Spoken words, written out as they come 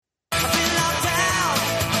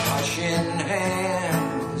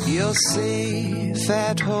you're safe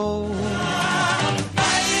at home.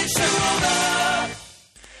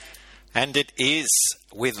 And it is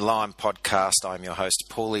With Lime podcast. I'm your host,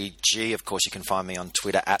 Paulie G. Of course, you can find me on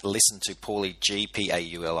Twitter at Listen to Paulie G,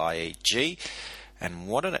 Paulieg. And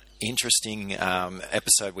what an interesting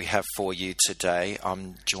episode we have for you today.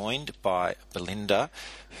 I'm joined by Belinda,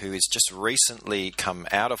 who has just recently come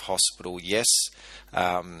out of hospital. Yes,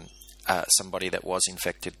 somebody that was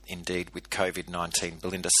infected indeed with COVID-19.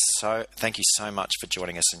 Belinda, so thank you so much for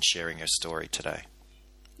joining us and sharing your story today.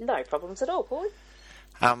 No problems at all, Paulie.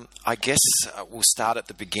 I guess we'll start at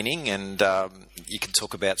the beginning, and you can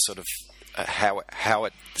talk about sort of how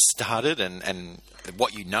it started and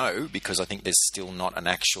what you know, because I think there's still not an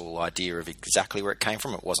actual idea of exactly where it came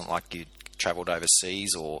from. It wasn't like you travelled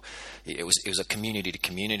overseas, or it was a community to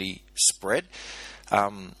community spread.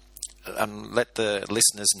 And let the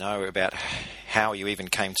listeners know about how you even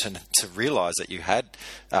came to realise that you had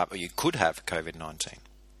or you could have COVID-19.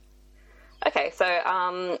 Okay,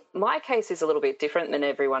 so my case is a little bit different than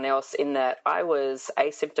everyone else in that I was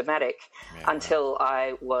asymptomatic until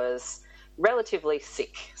I was relatively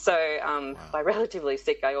sick. So by relatively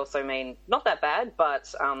sick, I also mean not that bad,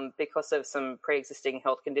 but because of some pre-existing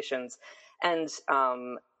health conditions and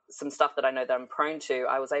some stuff that I know that I'm prone to,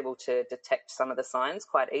 I was able to detect some of the signs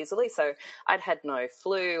quite easily. So I'd had no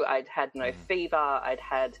flu, I'd had no fever, I'd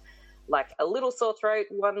had like a little sore throat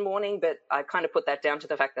one morning, but I kind of put that down to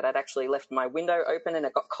the fact that I'd actually left my window open and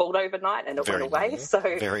it got cold overnight and it went away. Normal. So,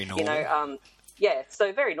 very normal. You know,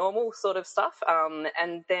 so very normal sort of stuff.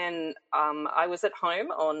 And then I was at home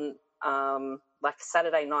on like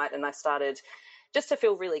Saturday night and I started just to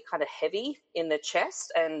feel really kind of heavy in the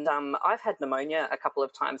chest. And I've had pneumonia a couple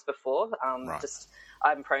of times before. Just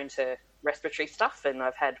I'm prone to respiratory stuff and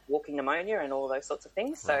I've had walking pneumonia and all those sorts of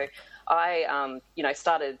things. Right. So I,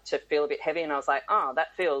 started to feel a bit heavy and I was like, oh,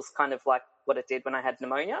 that feels kind of like what it did when I had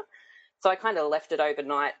pneumonia. So I kind of left it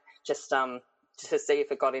overnight just to see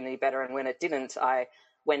if it got any better. And when it didn't, I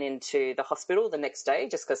went into the hospital the next day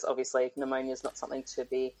just because obviously pneumonia is not something to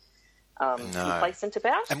be complacent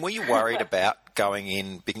about. And were you worried about going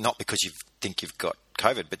in, not because you think you've got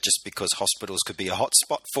COVID, but just because hospitals could be a hot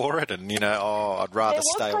spot for it and, I'd rather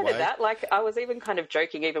stay away? There was kind of that. Like, I was even kind of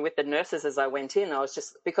joking even with the nurses as I went in. I was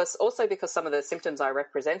just, because some of the symptoms I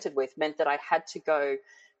represented with meant that I had to go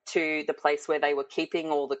to the place where they were keeping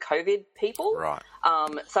all the COVID people. Right.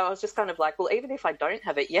 So I was just kind of like, well, even if I don't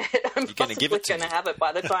have it yet, I'm possibly going to have it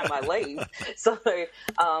by the time I leave. So,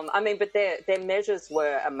 but their measures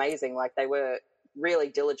were amazing. Like, they were really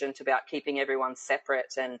diligent about keeping everyone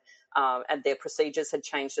separate and their procedures had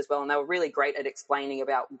changed as well. And they were really great at explaining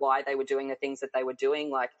about why they were doing the things that they were doing.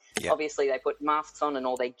 Like, Obviously they put masks on and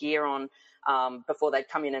all their gear on before they'd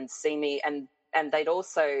come in and see me. And they'd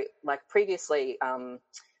also, like previously,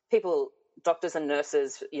 doctors and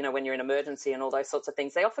nurses, when you're in emergency and all those sorts of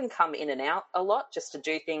things, they often come in and out a lot just to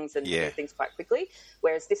do things and do things quite quickly.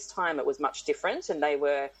 Whereas this time it was much different and they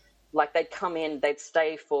were like, they'd come in, they'd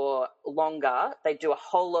stay for longer, they'd do a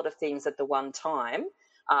whole lot of things at the one time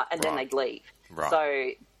and then they'd leave. Right.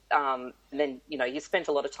 So and then, you spent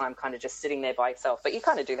a lot of time kind of just sitting there by yourself, but you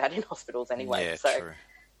kind of do that in hospitals anyway. Yeah, so, true.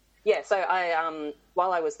 Yeah, so I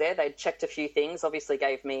while I was there, they checked a few things, obviously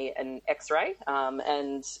gave me an X-ray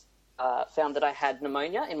and found that I had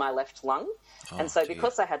pneumonia in my left lung. And so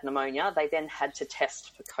because I had pneumonia, they then had to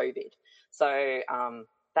test for COVID. So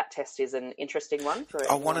that test is an interesting one.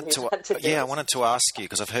 I wanted to ask you,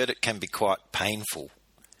 because I've heard it can be quite painful.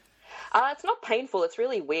 It's not painful. It's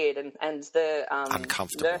really weird. And the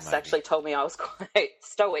nurse actually told me I was quite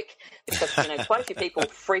stoic because, quite a few people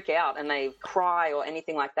freak out and they cry or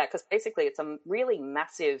anything like that because basically it's a really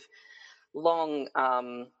massive, long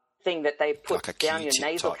thing that they put like down your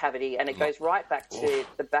nasal cavity and it goes right back to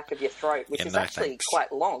the back of your throat, which is actually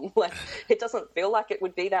quite long. Like, it doesn't feel like it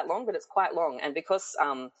would be that long, but it's quite long. And because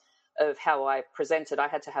of how I presented, I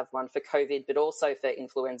had to have one for COVID, but also for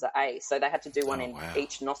influenza A. So they had to do one in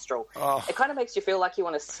each nostril. Oh. It kind of makes you feel like you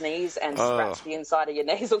want to sneeze and scratch the inside of your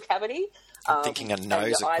nasal cavity. I'm thinking a nose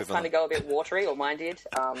equivalent. Your eyes kind of go a bit watery, or mine did.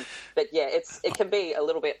 But yeah, it can be a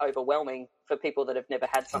little bit overwhelming for people that have never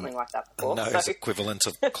had something like that before. A nose equivalent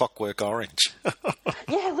of Clockwork Orange.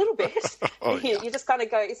 Yeah, a little bit. You just kind of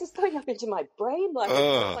go, is this going up into my brain? Like, it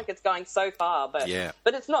feels like it's going so far, but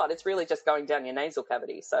it's not. It's really just going down your nasal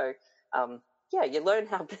cavity. So, you learn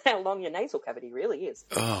how long your nasal cavity really is.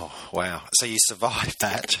 Oh, wow. So you survived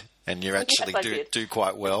that and you actually do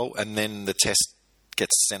quite well, and then the test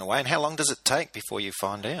gets sent away. And how long does it take before you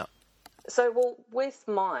find out? with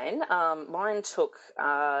mine, mine took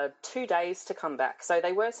 2 days to come back. So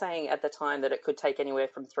they were saying at the time that it could take anywhere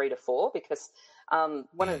from 3 to 4 because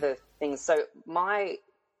one of the things, so my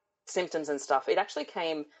symptoms and stuff, it actually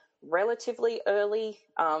came relatively early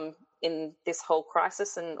in this whole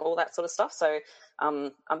crisis and all that sort of stuff. So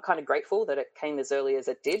I'm kind of grateful that it came as early as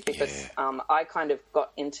it did because I kind of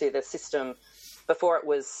got into the system before it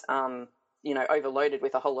was overloaded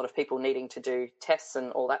with a whole lot of people needing to do tests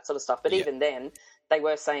and all that sort of stuff. But even then, they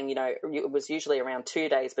were saying, it was usually around 2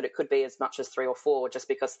 days, but it could be as much as 3 or 4 just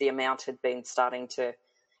because the amount had been starting to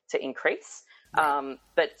increase. Right.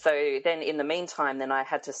 But so then in the meantime, then I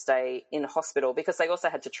had to stay in hospital because they also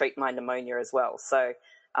had to treat my pneumonia as well. So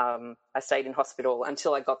I stayed in hospital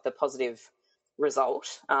until I got the positive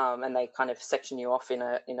result, and they kind of section you off in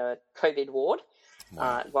a COVID ward.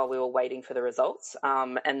 Wow. While we were waiting for the results.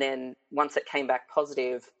 And then once it came back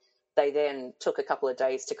positive, they then took a couple of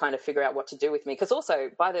days to kind of figure out what to do with me. Because also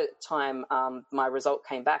by the time my result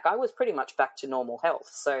came back, I was pretty much back to normal health.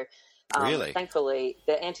 So really? Thankfully,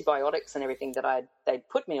 the antibiotics and everything that they'd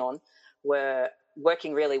put me on were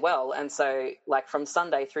working really well. And so like from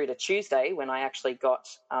Sunday through to Tuesday, when I actually got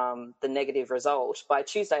the negative result, by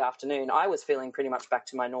Tuesday afternoon, I was feeling pretty much back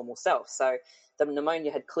to my normal self. So the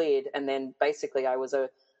pneumonia had cleared, and then basically I was a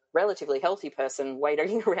relatively healthy person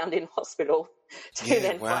waiting around in hospital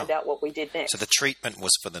to find out what we did next. So the treatment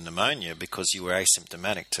was for the pneumonia because you were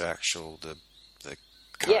asymptomatic to the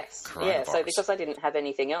yes, coronavirus. Yeah. So because I didn't have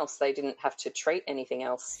anything else, they didn't have to treat anything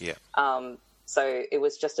else. Yeah. So it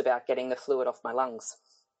was just about getting the fluid off my lungs.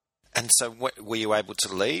 And so were you able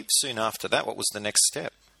to leave soon after that? What was the next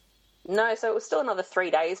step? No, so it was still another 3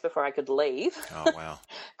 days before I could leave. Oh, wow.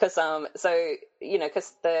 Because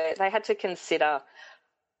they had to consider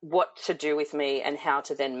what to do with me and how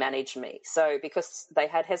to then manage me. So because they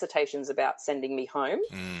had hesitations about sending me home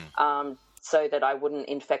so that I wouldn't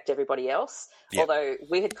infect everybody else, although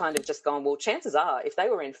we had kind of just gone, well, chances are if they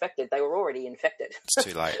were infected, they were already infected. It's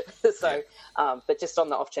too late. So, but just on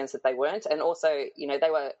the off chance that they weren't. And also, they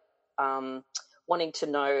were wanting to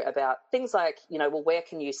know about things like, where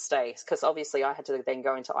can you stay? Because obviously I had to then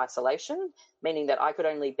go into isolation, meaning that I could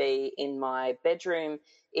only be in my bedroom,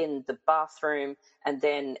 in the bathroom, and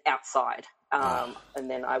then outside. And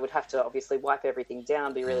then I would have to obviously wipe everything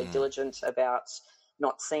down, be really diligent about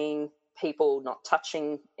not seeing people, not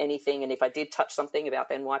touching anything. And if I did touch something, about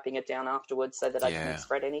then wiping it down afterwards so that I didn't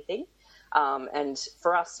spread anything. And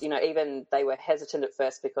for us, even they were hesitant at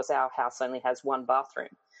first because our house only has one bathroom.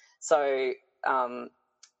 So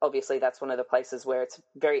obviously that's one of the places where it's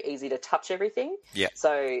very easy to touch everything. Yeah.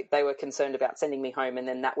 So they were concerned about sending me home, and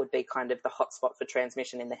then that would be kind of the hotspot for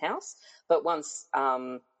transmission in the house. But once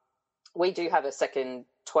we do have a second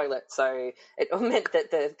toilet, so it meant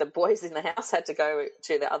that the boys in the house had to go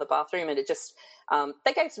to the other bathroom, and it just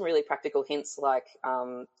they gave some really practical hints, like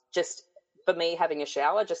just for me having a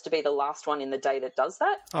shower, just to be the last one in the day that does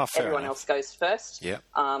that. Oh, fair Everyone enough. else goes first. Yeah.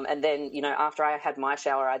 And then, after I had my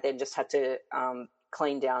shower, I then just had to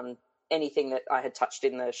clean down anything that I had touched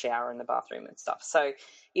in the shower and the bathroom and stuff. So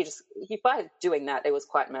by doing that, it was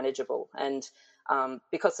quite manageable. And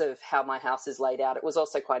because of how my house is laid out, it was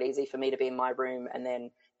also quite easy for me to be in my room and then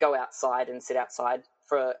go outside and sit outside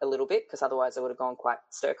for a little bit, because otherwise I would have gone quite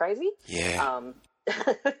stir crazy. Yeah.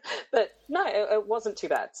 But no, it wasn't too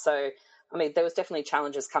bad. So, I mean, there was definitely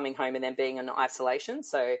challenges coming home and then being in isolation.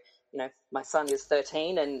 So, my son is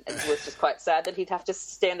 13 and it was just quite sad that he'd have to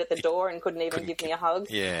stand at the door and couldn't even give me a hug.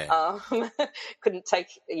 Yeah. Couldn't take,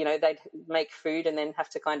 they'd make food and then have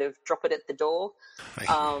to kind of drop it at the door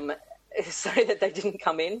so that they didn't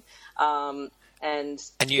come in. And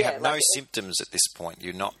you have no symptoms at this point.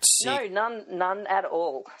 You're not sick? No, none at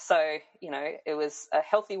all. So, it was a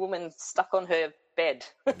healthy woman stuck on her bed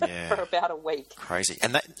for about a week. Crazy.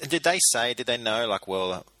 And did they know, like,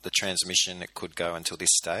 well, the transmission, it could go until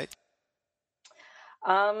this state?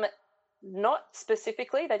 Not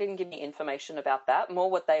specifically. They didn't give me information about that. More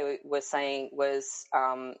what they were saying was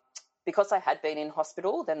because I had been in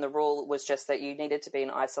hospital, then the rule was just that you needed to be in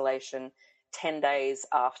isolation 10 days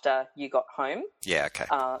after you got home. Yeah, okay.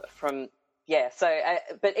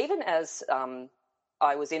 But even as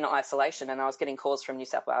I was in isolation and I was getting calls from New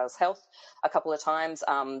South Wales Health a couple of times,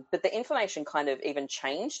 but the information kind of even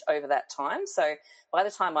changed over that time. So by the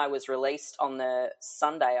time I was released on the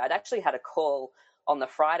Sunday, I'd actually had a call on the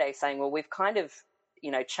Friday saying, well, we've kind of,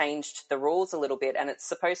 changed the rules a little bit, and it's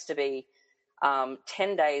supposed to be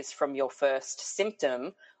 10 days from your first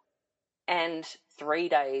symptom and 3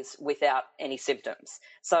 days without any symptoms.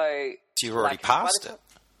 So you're already past it?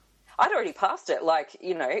 I'd already passed it, like,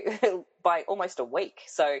 you know, by almost a week.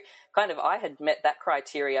 So kind of I had met that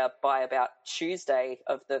criteria by about Tuesday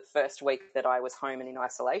of the first week that I was home and in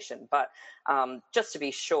isolation. But just to be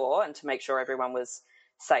sure and to make sure everyone was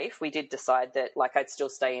safe, we did decide that, like, I'd still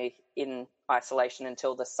stay in isolation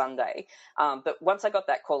until the Sunday. But once I got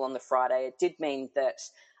that call on the Friday, it did mean that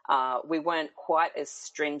we weren't quite as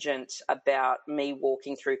stringent about me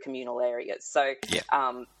walking through communal areas. So,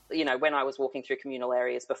 you know, when I was walking through communal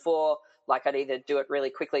areas before, like, I'd either do it really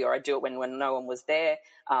quickly or I'd do it when no one was there.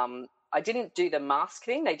 I didn't do the mask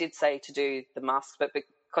thing. They did say to do the mask, but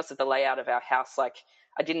because of the layout of our house, like,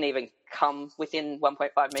 I didn't even come within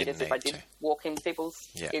 1.5 metres if I did walk in people's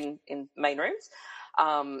in main rooms.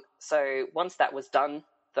 So once that was done,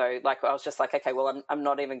 though, like, I was just like, okay, well, I'm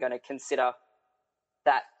not even going to consider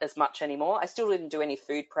that as much anymore. I still didn't do any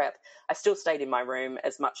food prep. I still stayed in my room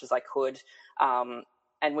as much as I could,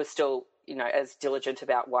 and was still, you know, as diligent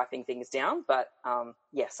about wiping things down. But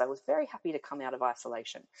yes, I was very happy to come out of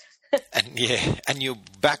isolation. and you're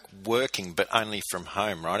back working, but only from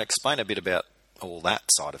home, right? Explain a bit about all that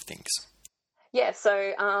side of things. Yeah,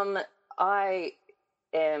 so I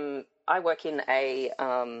work in a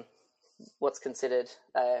what's considered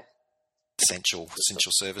essential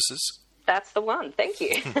services. That's the one. Thank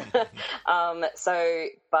you.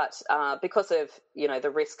 Because of, you know,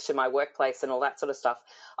 the risk to my workplace and all that sort of stuff,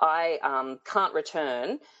 I can't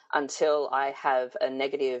return until I have a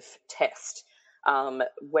negative test. So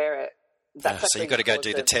you've got to go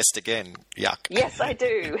do the test again. Yuck. Yes, I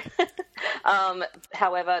do.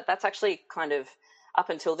 However, that's actually kind of, up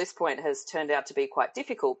until this point, has turned out to be quite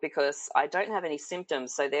difficult because I don't have any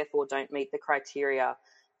symptoms, so therefore don't meet the criteria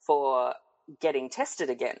for getting tested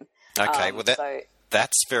again. Okay,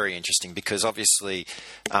 that's very interesting because obviously,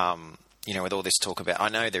 you know, with all this talk about, I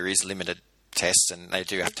know there is limited tests and they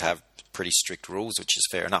do have to have pretty strict rules, which is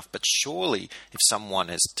fair enough. But surely if someone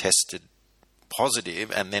has tested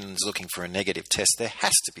positive and then is looking for a negative test, there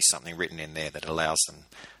has to be something written in there that allows them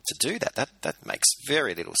to do that. That makes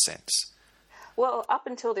very little sense. Well, up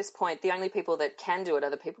until this point, the only people that can do it are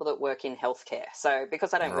the people that work in healthcare. So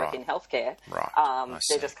because I don't work in healthcare,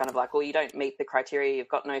 they're just kind of like, well, you don't meet the criteria, you've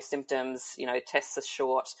got no symptoms, you know, tests are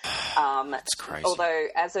short. That's crazy. Although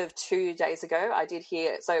as of 2 days ago, I did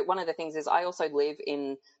hear, so one of the things is I also live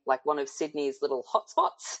in like one of Sydney's little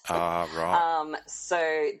hotspots.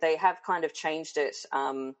 So they have kind of changed it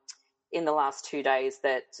in the last 2 days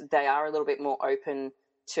that they are a little bit more open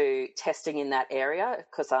to testing in that area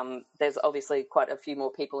because there's obviously quite a few more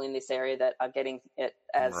people in this area that are getting it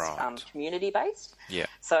as community-based. Yeah.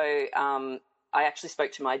 So I actually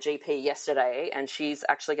spoke to my GP yesterday and she's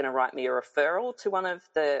actually going to write me a referral to one of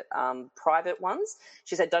the private ones.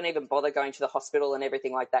 She said don't even bother going to the hospital and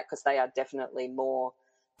everything like that because they are definitely more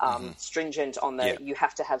stringent on you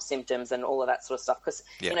have to have symptoms and all of that sort of stuff because,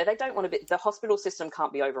 you know, they don't want to be, the hospital system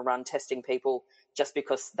can't be overrun testing people just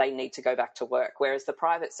because they need to go back to work. Whereas the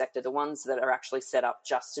private sector, the ones that are actually set up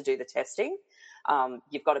just to do the testing,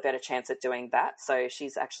 you've got a better chance at doing that. So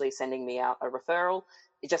she's actually sending me out a referral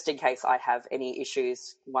just in case I have any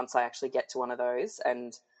issues once I actually get to one of those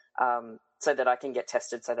and so that I can get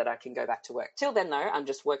tested so that I can go back to work. Till then, though, I'm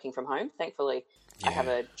just working from home. Thankfully, I have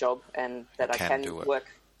a job and that I can work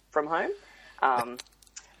from home.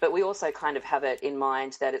 But we also kind of have it in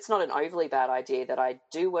mind that it's not an overly bad idea that I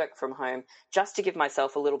do work from home just to give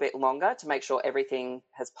myself a little bit longer to make sure everything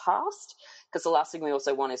has passed. Because the last thing we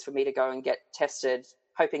also want is for me to go and get tested,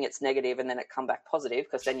 hoping it's negative and then it come back positive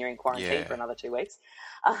because then you're in quarantine for another 2 weeks.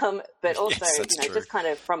 But also, you know, just kind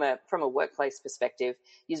of from a workplace perspective,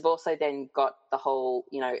 you've also then got the whole,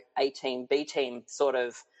 you know, A team, B team sort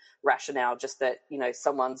of rationale, just that, you know,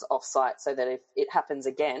 someone's off site so that if it happens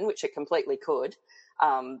again, which it completely could,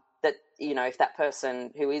 that, you know, if that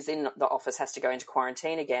person who is in the office has to go into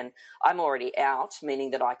quarantine again, I'm already out,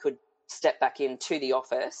 meaning that I could step back into the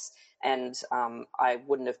office and I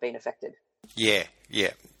wouldn't have been affected. Yeah,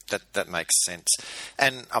 that makes sense.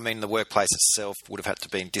 And, I mean, the workplace itself would have had to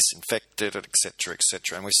be disinfected, et cetera,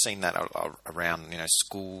 and we've seen that around, you know,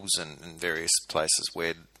 schools and various places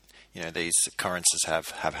where, you know, these occurrences have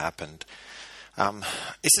happened.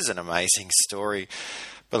 This is an amazing story,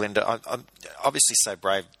 Belinda. I'm obviously so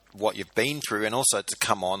brave what you've been through and also to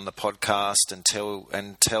come on the podcast and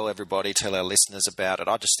tell everybody, tell our listeners about it.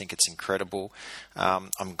 I just think it's incredible.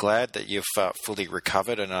 I'm glad that you've fully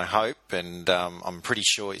recovered and I hope, and I'm pretty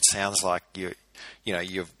sure it sounds like you're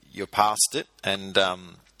past it, and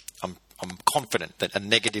I'm confident that a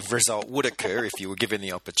negative result would occur if you were given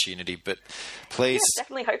the opportunity, but please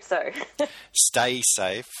definitely hope so. Stay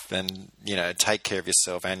safe and, you know, take care of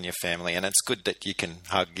yourself and your family. And it's good that you can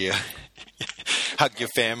hug hug your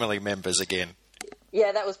family members again.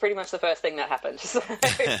 Yeah, that was pretty much the first thing that happened. So.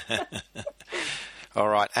 All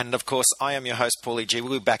right. And, of course, I am your host, Paulie G.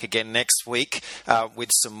 We'll be back again next week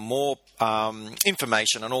with some more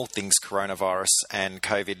information on all things coronavirus and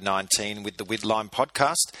COVID-19 with the Widline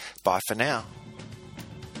podcast. Bye for now.